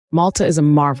Malta is a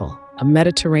marvel, a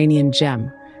Mediterranean gem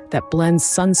that blends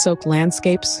sun-soaked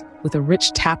landscapes with a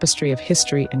rich tapestry of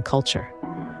history and culture.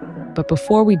 But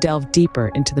before we delve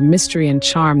deeper into the mystery and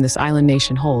charm this island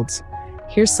nation holds,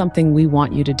 here's something we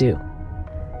want you to do.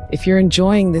 If you're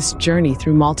enjoying this journey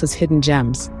through Malta's hidden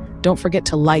gems, don't forget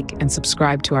to like and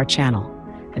subscribe to our channel.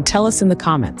 And tell us in the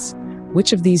comments,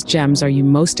 which of these gems are you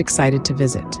most excited to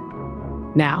visit?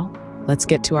 Now, let's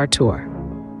get to our tour.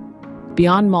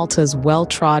 Beyond Malta's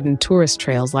well-trodden tourist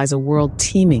trails lies a world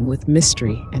teeming with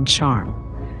mystery and charm.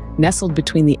 Nestled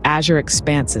between the azure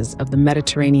expanses of the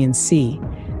Mediterranean Sea,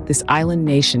 this island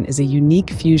nation is a unique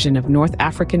fusion of North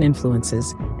African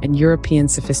influences and European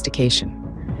sophistication.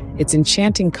 Its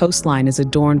enchanting coastline is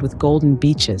adorned with golden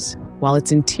beaches, while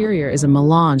its interior is a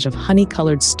melange of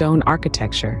honey-colored stone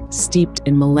architecture steeped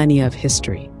in millennia of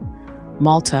history.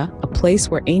 Malta, a place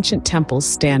where ancient temples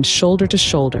stand shoulder to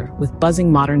shoulder with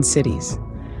buzzing modern cities.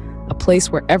 A place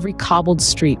where every cobbled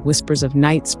street whispers of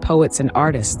knights, poets, and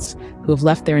artists who have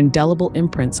left their indelible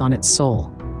imprints on its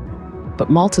soul.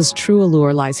 But Malta's true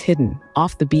allure lies hidden,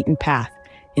 off the beaten path,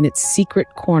 in its secret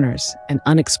corners and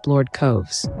unexplored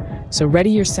coves. So ready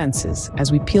your senses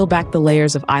as we peel back the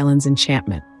layers of island's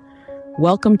enchantment.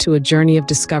 Welcome to a journey of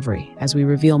discovery as we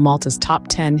reveal Malta's top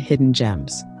 10 hidden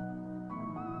gems.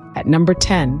 At number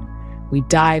 10, we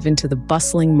dive into the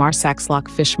bustling Marsaxlokk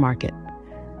Fish Market.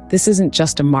 This isn't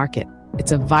just a market,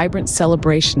 it's a vibrant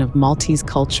celebration of Maltese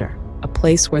culture, a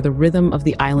place where the rhythm of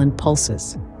the island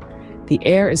pulses. The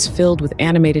air is filled with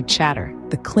animated chatter,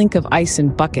 the clink of ice in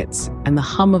buckets, and the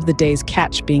hum of the day's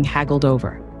catch being haggled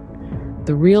over.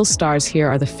 The real stars here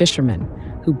are the fishermen,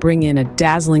 who bring in a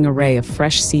dazzling array of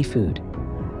fresh seafood.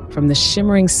 From the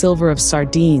shimmering silver of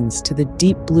sardines to the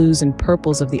deep blues and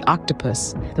purples of the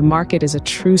octopus, the market is a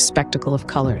true spectacle of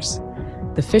colors.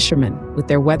 The fishermen, with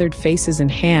their weathered faces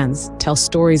and hands, tell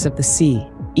stories of the sea,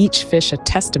 each fish a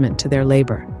testament to their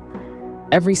labor.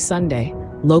 Every Sunday,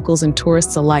 locals and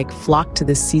tourists alike flock to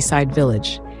this seaside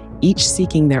village, each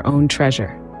seeking their own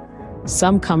treasure.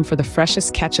 Some come for the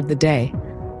freshest catch of the day,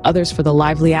 others for the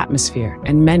lively atmosphere,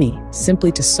 and many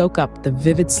simply to soak up the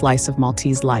vivid slice of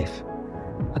Maltese life.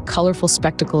 A colorful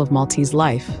spectacle of Maltese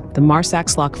life, the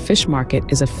Marsaxlokk Fish Market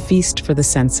is a feast for the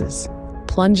senses.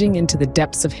 Plunging into the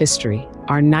depths of history,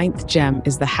 our 9th gem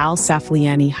is the Hal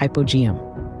Saflieni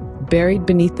Hypogeum. Buried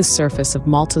beneath the surface of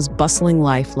Malta's bustling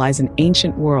life lies an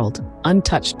ancient world,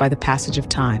 untouched by the passage of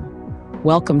time.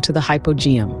 Welcome to the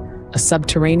Hypogeum, a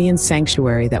subterranean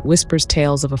sanctuary that whispers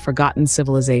tales of a forgotten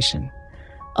civilization.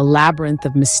 A labyrinth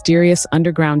of mysterious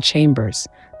underground chambers,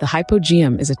 the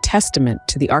Hypogeum is a testament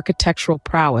to the architectural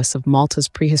prowess of Malta's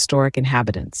prehistoric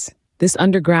inhabitants. This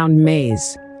underground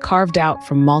maze, carved out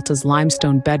from Malta's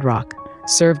limestone bedrock,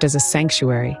 served as a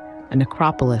sanctuary, a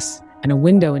necropolis, and a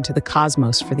window into the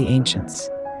cosmos for the ancients.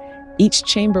 Each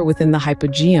chamber within the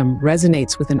Hypogeum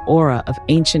resonates with an aura of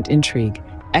ancient intrigue,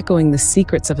 echoing the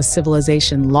secrets of a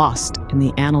civilization lost in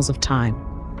the annals of time.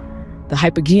 The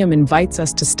Hypogeum invites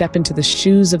us to step into the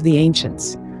shoes of the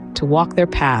ancients, to walk their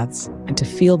paths, and to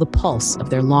feel the pulse of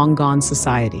their long-gone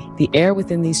society. The air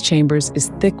within these chambers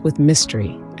is thick with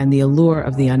mystery and the allure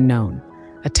of the unknown.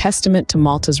 A testament to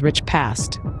Malta's rich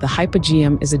past, the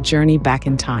Hypogeum is a journey back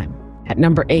in time. At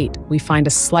number 8, we find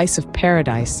a slice of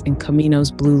paradise in Comino's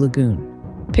Blue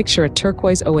Lagoon. Picture a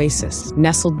turquoise oasis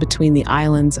nestled between the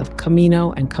islands of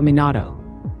Comino and Comino.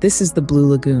 This is the Blue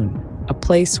Lagoon, a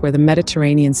place where the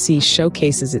Mediterranean Sea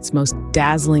showcases its most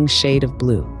dazzling shade of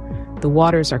blue. The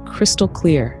waters are crystal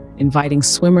clear, inviting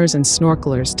swimmers and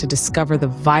snorkelers to discover the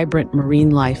vibrant marine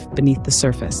life beneath the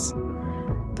surface.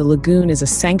 The lagoon is a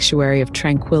sanctuary of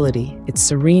tranquility, its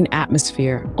serene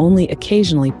atmosphere only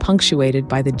occasionally punctuated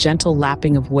by the gentle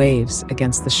lapping of waves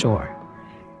against the shore.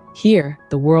 Here,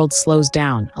 the world slows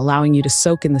down, allowing you to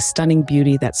soak in the stunning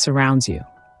beauty that surrounds you.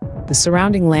 The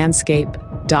surrounding landscape,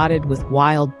 dotted with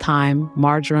wild thyme,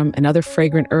 marjoram, and other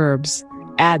fragrant herbs,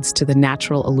 adds to the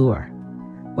natural allure.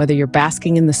 Whether you're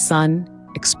basking in the sun,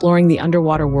 exploring the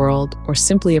underwater world, or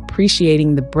simply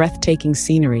appreciating the breathtaking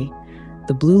scenery,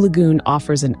 the Blue Lagoon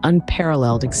offers an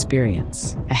unparalleled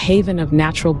experience. A haven of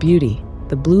natural beauty,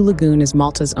 the Blue Lagoon is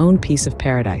Malta's own piece of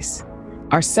paradise.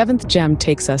 Our 7th gem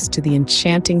takes us to the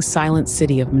enchanting silent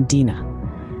city of Medina.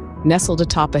 Nestled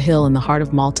atop a hill in the heart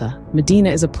of Malta, Medina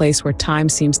is a place where time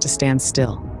seems to stand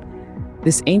still.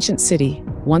 This ancient city,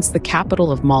 once the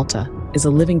capital of Malta, is a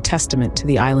living testament to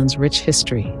the island's rich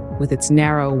history, with its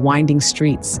narrow, winding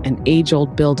streets and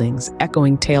age-old buildings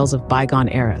echoing tales of bygone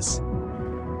eras.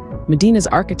 Medina's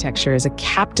architecture is a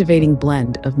captivating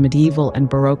blend of medieval and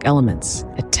Baroque elements,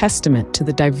 a testament to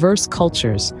the diverse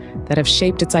cultures that have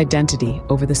shaped its identity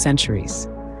over the centuries.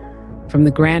 From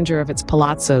the grandeur of its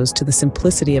palazzos to the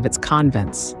simplicity of its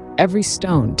convents, every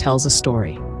stone tells a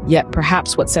story. Yet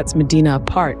perhaps what sets Medina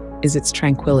apart is its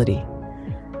tranquility.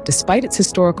 Despite its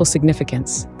historical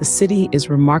significance, the city is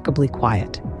remarkably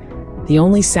quiet. The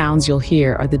only sounds you'll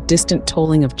hear are the distant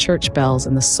tolling of church bells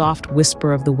and the soft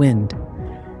whisper of the wind.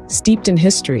 Steeped in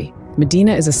history,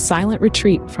 Medina is a silent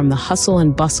retreat from the hustle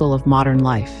and bustle of modern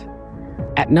life.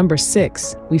 At number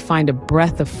 6, we find a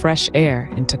breath of fresh air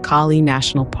in Takali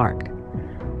National Park.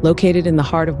 Located in the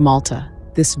heart of Malta,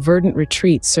 this verdant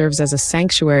retreat serves as a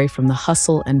sanctuary from the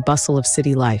hustle and bustle of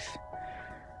city life.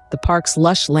 The park's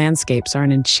lush landscapes are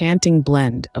an enchanting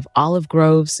blend of olive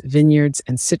groves, vineyards,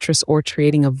 and citrus orchards,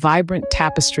 creating a vibrant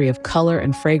tapestry of color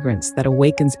and fragrance that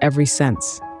awakens every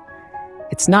sense.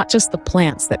 It's not just the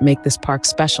plants that make this park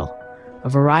special. A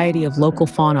variety of local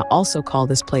fauna also call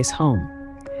this place home.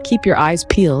 Keep your eyes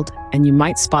peeled, and you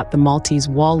might spot the Maltese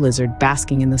wall lizard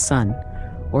basking in the sun,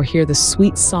 or hear the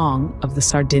sweet song of the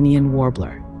Sardinian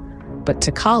warbler. But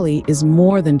Takali is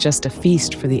more than just a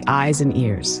feast for the eyes and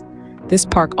ears. This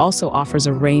park also offers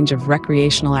a range of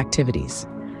recreational activities.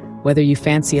 Whether you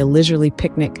fancy a leisurely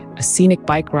picnic, a scenic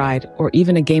bike ride, or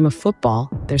even a game of football,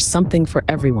 there's something for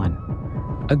everyone.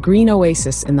 A green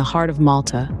oasis in the heart of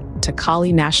Malta,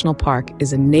 Takali National Park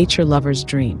is a nature lover's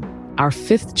dream. Our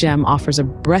 5th gem offers a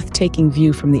breathtaking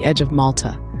view from the edge of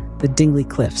Malta, the Dingley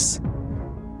Cliffs.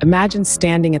 Imagine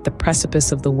standing at the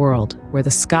precipice of the world, where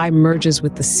the sky merges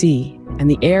with the sea, and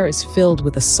the air is filled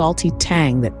with a salty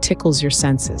tang that tickles your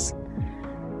senses.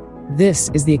 This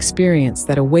is the experience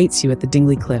that awaits you at the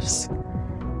Dingley Cliffs.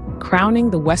 Crowning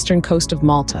the western coast of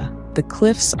Malta, the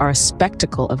cliffs are a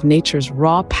spectacle of nature's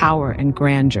raw power and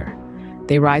grandeur.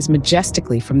 They rise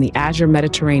majestically from the azure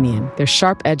Mediterranean, their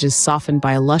sharp edges softened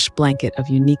by a lush blanket of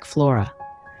unique flora.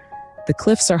 The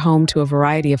cliffs are home to a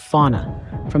variety of fauna,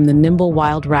 from the nimble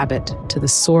wild rabbit to the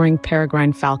soaring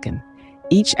peregrine falcon,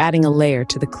 each adding a layer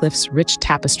to the cliff's rich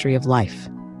tapestry of life.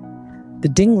 The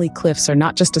Dingley Cliffs are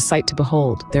not just a sight to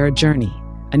behold, they're a journey,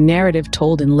 a narrative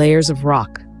told in layers of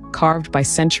rock, carved by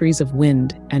centuries of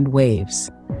wind and waves.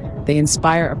 They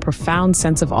inspire a profound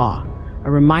sense of awe,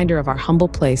 a reminder of our humble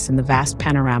place in the vast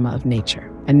panorama of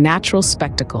nature. A natural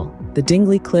spectacle, the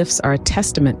Dingley Cliffs are a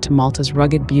testament to Malta's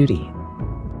rugged beauty.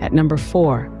 At number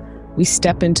 4, we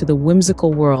step into the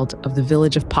whimsical world of the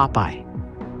village of Popeye.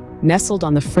 Nestled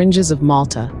on the fringes of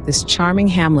Malta, this charming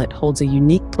hamlet holds a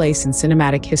unique place in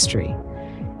cinematic history.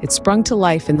 It sprung to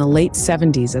life in the late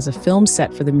 70s as a film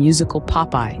set for the musical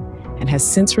Popeye, and has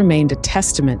since remained a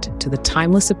testament to the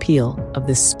timeless appeal of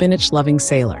this spinach-loving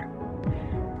sailor.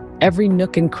 Every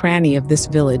nook and cranny of this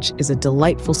village is a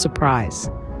delightful surprise,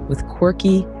 with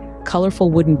quirky, colorful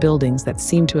wooden buildings that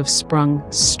seem to have sprung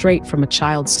straight from a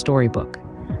child's storybook.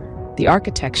 The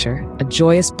architecture, a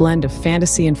joyous blend of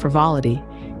fantasy and frivolity,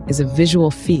 is a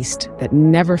visual feast that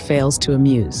never fails to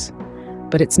amuse.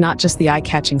 But it's not just the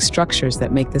eye-catching structures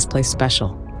that make this place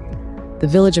special. The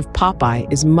village of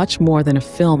Popeye is much more than a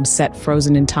film set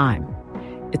frozen in time.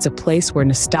 It's a place where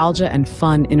nostalgia and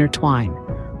fun intertwine,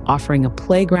 offering a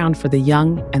playground for the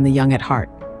young and the young at heart.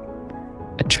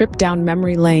 A trip down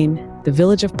memory lane, the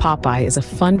village of Popeye is a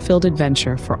fun-filled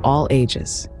adventure for all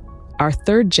ages. Our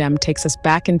 3rd gem takes us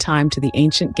back in time to the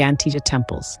ancient Gantija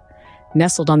temples.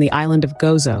 Nestled on the island of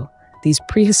Gozo, these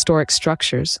prehistoric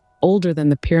structures, older than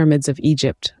the pyramids of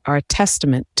Egypt, are a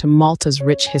testament to Malta's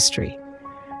rich history.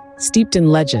 Steeped in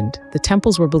legend, the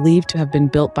temples were believed to have been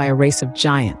built by a race of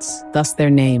giants, thus their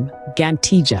name,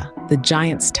 Gantija, the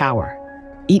Giant's Tower.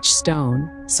 Each stone,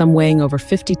 some weighing over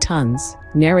 50 tons,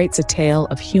 narrates a tale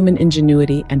of human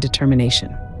ingenuity and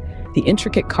determination. The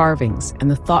intricate carvings and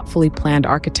the thoughtfully planned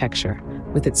architecture,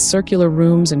 with its circular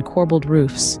rooms and corbelled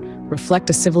roofs, reflect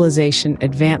a civilization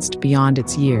advanced beyond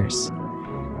its years.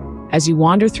 As you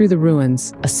wander through the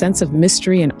ruins, a sense of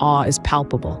mystery and awe is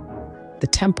palpable. The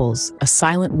temples, a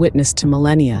silent witness to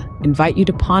millennia, invite you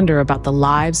to ponder about the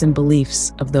lives and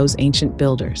beliefs of those ancient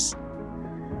builders.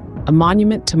 A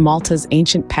monument to Malta's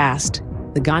ancient past,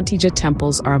 the Gantija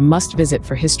temples are a must-visit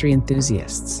for history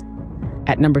enthusiasts.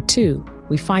 At number 2,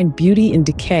 we find beauty in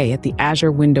decay at the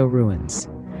Azure Window ruins.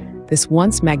 This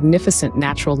once magnificent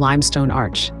natural limestone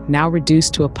arch, now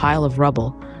reduced to a pile of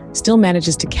rubble, still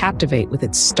manages to captivate with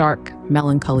its stark,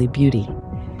 melancholy beauty.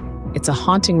 It's a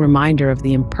haunting reminder of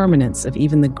the impermanence of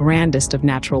even the grandest of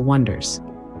natural wonders.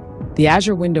 The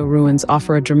Azure Window ruins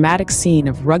offer a dramatic scene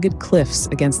of rugged cliffs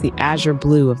against the azure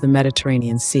blue of the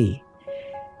Mediterranean Sea.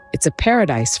 It's a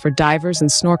paradise for divers and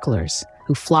snorkelers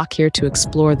who flock here to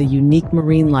explore the unique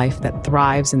marine life that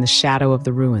thrives in the shadow of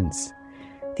the ruins.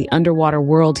 The underwater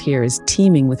world here is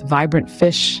teeming with vibrant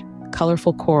fish,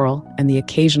 colorful coral, and the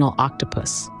occasional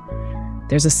octopus.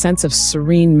 There's a sense of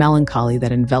serene melancholy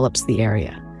that envelops the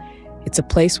area. It's a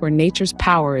place where nature's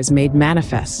power is made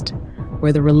manifest,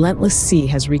 where the relentless sea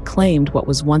has reclaimed what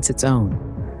was once its own.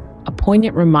 A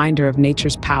poignant reminder of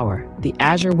nature's power, the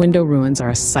azure window ruins are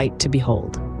a sight to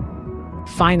behold.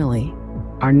 Finally,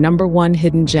 our #1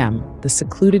 hidden gem, the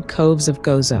secluded coves of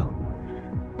Gozo.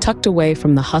 Tucked away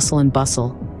from the hustle and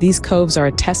bustle, these coves are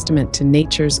a testament to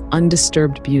nature's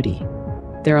undisturbed beauty.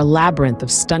 They're a labyrinth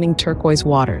of stunning turquoise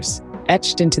waters,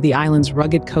 etched into the island's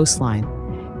rugged coastline,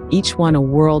 each one a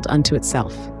world unto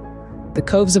itself. The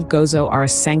coves of Gozo are a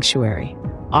sanctuary,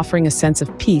 offering a sense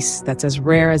of peace that's as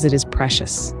rare as it is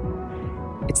precious.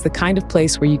 It's the kind of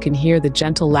place where you can hear the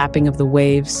gentle lapping of the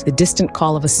waves, the distant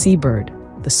call of a seabird,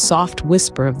 the soft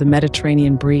whisper of the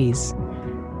Mediterranean breeze.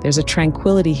 There's a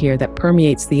tranquility here that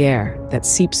permeates the air, that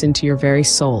seeps into your very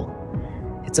soul.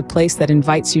 It's a place that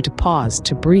invites you to pause,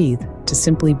 to breathe, to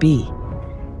simply be.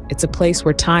 It's a place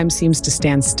where time seems to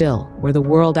stand still, where the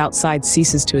world outside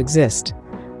ceases to exist.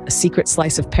 A secret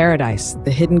slice of paradise,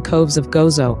 the hidden coves of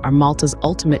Gozo are Malta's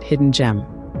ultimate hidden gem.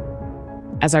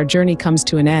 As our journey comes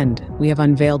to an end, we have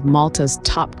unveiled Malta's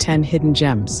top 10 hidden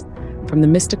gems. From the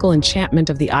mystical enchantment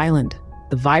of the island,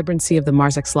 the vibrancy of the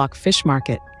Marsaxlokk Fish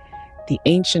Market, the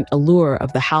ancient allure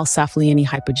of the Hal Saflieni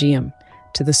Hypogeum,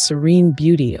 to the serene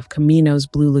beauty of Comino's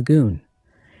blue lagoon.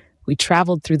 We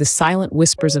traveled through the silent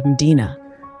whispers of Medina,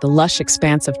 the lush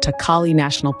expanse of Takali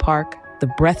National Park,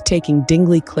 the breathtaking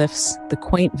Dingley Cliffs, the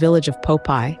quaint village of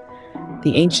Popeye,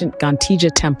 the ancient Gantija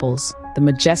temples, the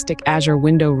majestic azure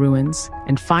window ruins,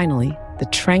 and finally, the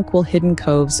tranquil hidden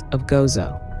coves of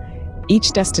Gozo.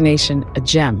 Each destination a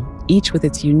gem, each with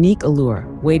its unique allure,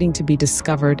 waiting to be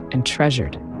discovered and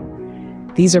treasured.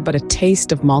 These are but a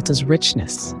taste of Malta's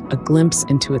richness, a glimpse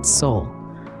into its soul.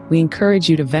 We encourage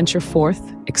you to venture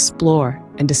forth, explore,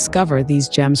 and discover these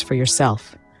gems for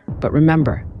yourself. But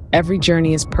remember, every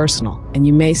journey is personal, and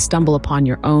you may stumble upon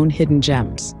your own hidden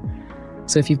gems.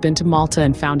 So if you've been to Malta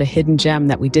and found a hidden gem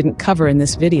that we didn't cover in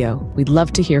this video, we'd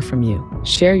love to hear from you.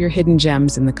 Share your hidden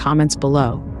gems in the comments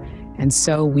below. And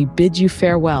so we bid you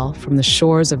farewell from the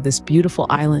shores of this beautiful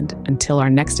island until our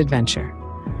next adventure.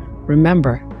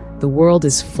 Remember, the world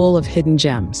is full of hidden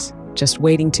gems, just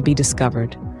waiting to be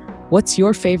discovered. What's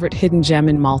your favorite hidden gem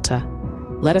in Malta?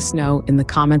 Let us know in the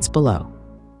comments below.